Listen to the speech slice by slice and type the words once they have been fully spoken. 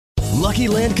Lucky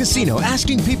Land Casino,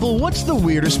 asking people, what's the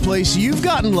weirdest place you've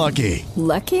gotten lucky?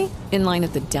 Lucky? In line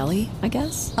at the deli, I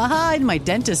guess? Aha, in my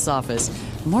dentist's office.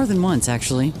 More than once,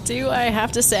 actually. Do I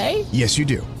have to say? Yes, you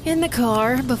do. In the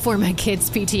car before my kids'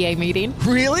 PTA meeting.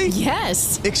 Really?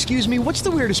 Yes. Excuse me, what's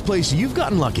the weirdest place you've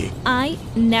gotten lucky? I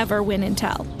never win and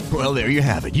tell. Well, there you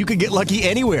have it. You can get lucky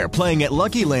anywhere, playing at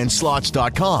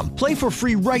LuckyLandSlots.com. Play for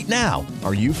free right now.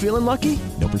 Are you feeling lucky?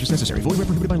 No purchase necessary. Void where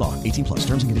prohibited by law. 18 plus.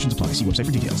 Terms and conditions apply. See website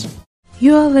for details.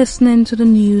 You are listening to the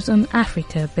news on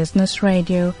Africa Business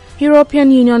Radio. European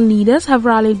Union leaders have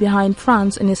rallied behind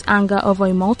France in its anger over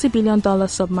a multi-billion-dollar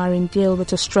submarine deal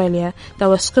with Australia that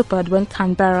was scuppered when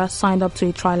Canberra signed up to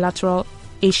a trilateral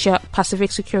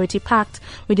Asia-Pacific Security Pact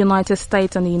with the United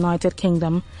States and the United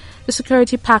Kingdom. The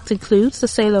Security Pact includes the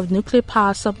sale of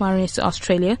nuclear-powered submarines to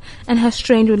Australia and has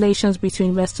strained relations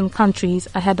between Western countries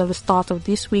ahead of the start of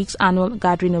this week's annual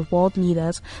gathering of world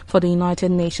leaders for the United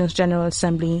Nations General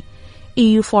Assembly.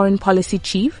 EU Foreign Policy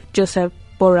Chief Joseph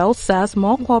Borrell says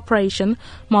more cooperation,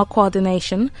 more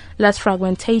coordination, less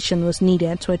fragmentation was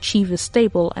needed to achieve a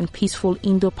stable and peaceful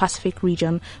Indo-Pacific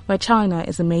region where China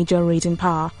is a major raising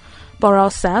power.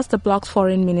 Borrell says the bloc's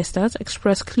foreign ministers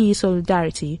expressed clear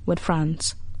solidarity with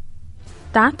France.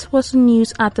 That was the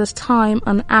news at this time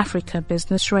on Africa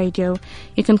Business Radio.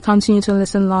 You can continue to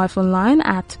listen live online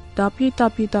at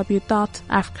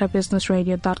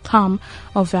www.africabusinessradio.com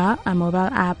or via a mobile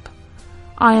app.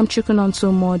 I am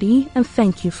Chukunonso Modi, and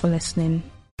thank you for listening.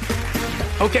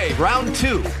 Okay, round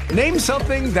two. Name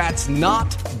something that's not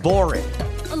boring.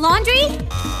 A laundry?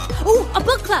 Ooh, a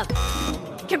book club.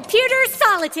 Computer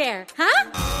solitaire,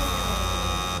 huh?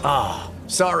 Ah,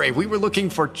 sorry, we were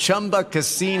looking for Chumba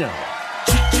Casino.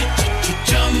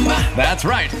 That's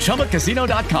right,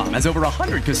 ChumbaCasino.com has over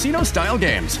 100 casino-style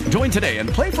games. Join today and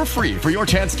play for free for your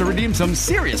chance to redeem some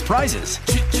serious prizes.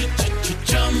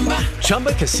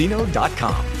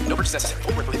 ChumbaCasino.com. No purchase necessary.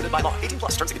 Void where prohibited by law. 18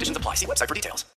 plus. Terms and conditions apply. See website for details.